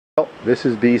Well, this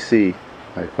is BC.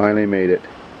 I finally made it.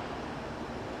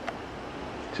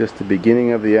 Just the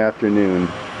beginning of the afternoon.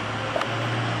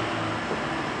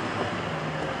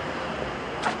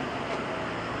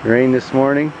 Rain this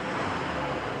morning.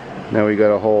 Now we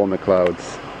got a hole in the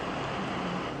clouds.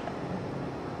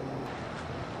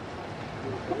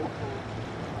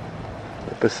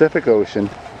 The Pacific Ocean.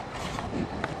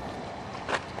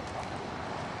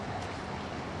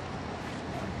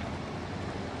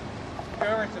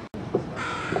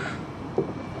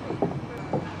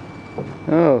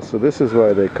 Oh, so this is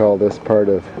why they call this part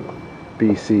of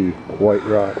BC White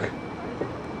Rock.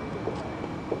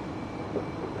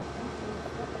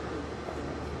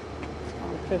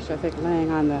 Fish, I think,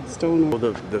 laying on the stone.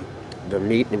 The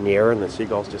meat in the air and the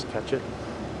seagulls just catch it.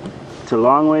 It's a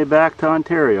long way back to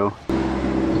Ontario.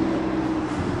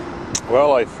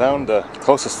 Well, I found the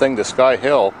closest thing to Sky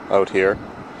Hill out here.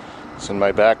 It's in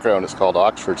my background. It's called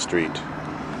Oxford Street.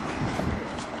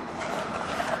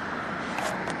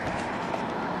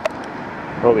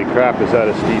 Holy crap, is that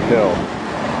a steep hill.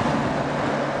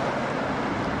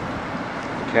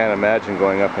 I can't imagine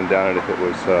going up and down it if it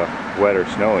was wet or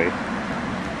snowy.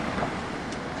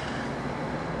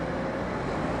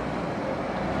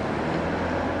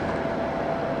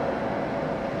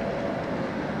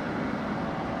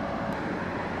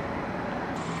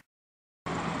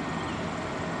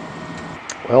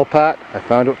 Well, Pat, I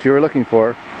found what you were looking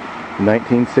for.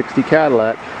 1960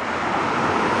 Cadillac.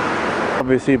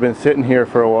 Obviously been sitting here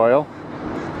for a while.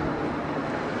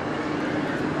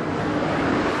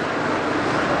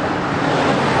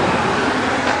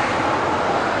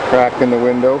 Crack in the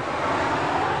window.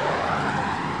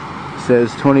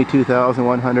 Says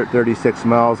 22,136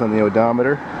 miles on the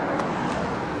odometer.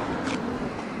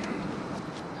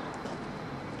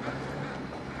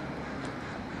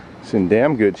 It's in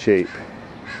damn good shape.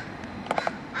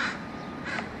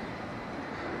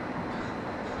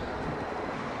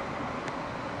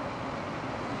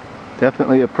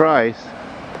 Definitely a price.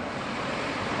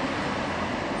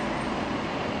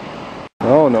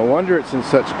 Oh, no wonder it's in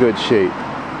such good shape.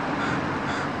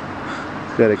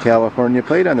 It's got a California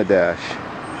plate on the dash.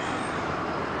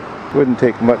 Wouldn't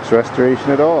take much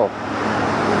restoration at all.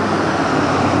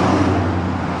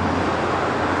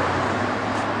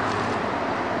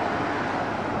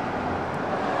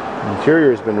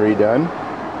 Interior's been redone.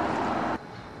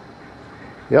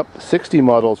 Yep, the 60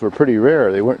 models were pretty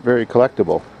rare. They weren't very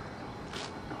collectible.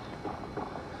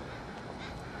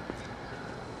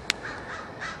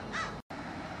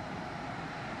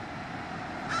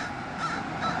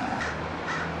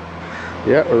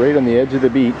 Yeah, we're right on the edge of the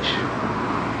beach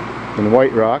in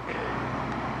White Rock,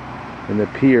 and the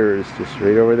pier is just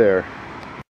right over there.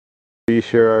 We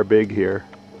sure are big here.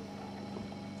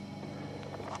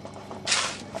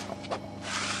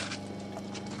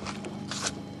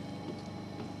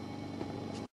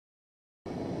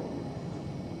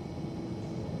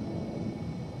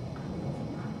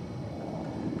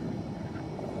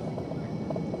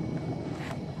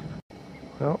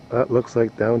 Well, that looks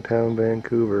like downtown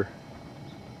Vancouver.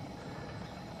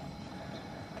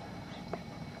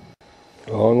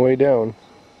 A long way down.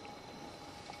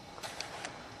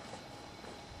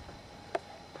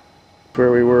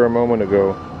 Where we were a moment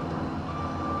ago.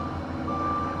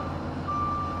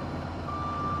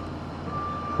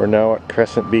 We're now at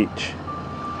Crescent Beach.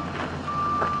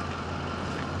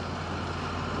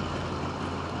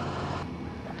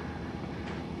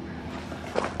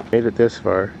 Made it this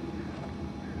far.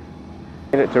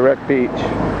 Made it to Wreck Beach.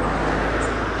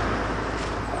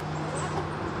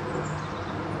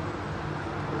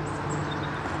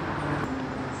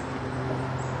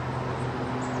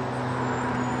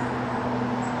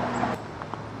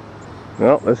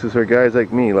 Well, this is where guys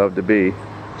like me love to be.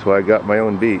 That's why I got my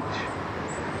own beach.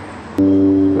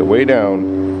 But way down.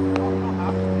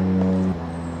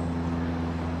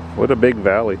 What a big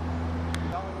valley.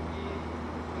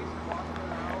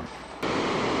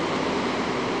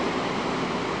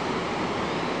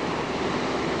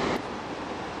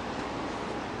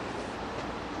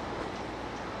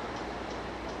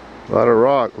 A lot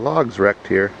of logs wrecked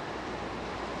here.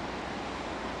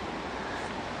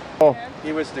 Oh.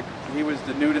 He was the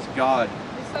nudist god.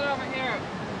 You sit over here.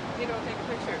 You don't take a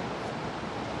picture.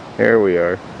 Here we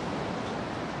are.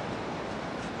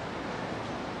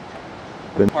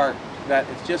 The part that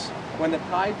it's just when the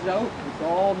tide's out, it's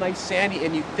all nice sandy,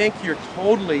 and you think you're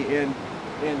totally in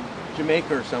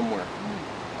Jamaica or somewhere.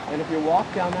 And if you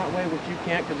walk down that way, which you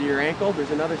can't because of your ankle,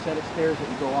 there's another set of stairs that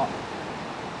you go up.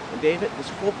 And David, this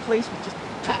whole place was just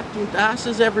packed with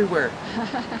asses everywhere.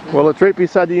 Well, it's right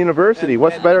beside the university.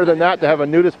 What's better than that to have a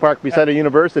nudist park beside a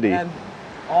university? And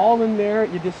all in there.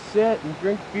 You just sit and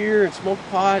drink beer and smoke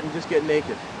pot and just get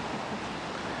naked.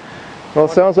 Well,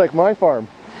 it sounds like my farm.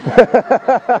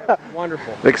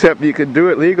 Wonderful. Except you could do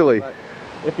it legally. But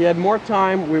if you had more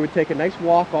time, we would take a nice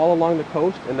walk all along the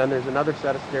coast, and then there's another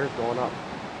set of stairs going up.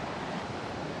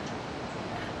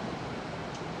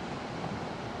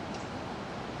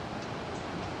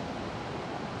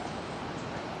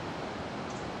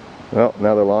 Well,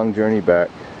 now the long journey back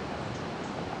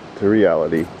to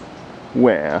reality.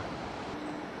 Where?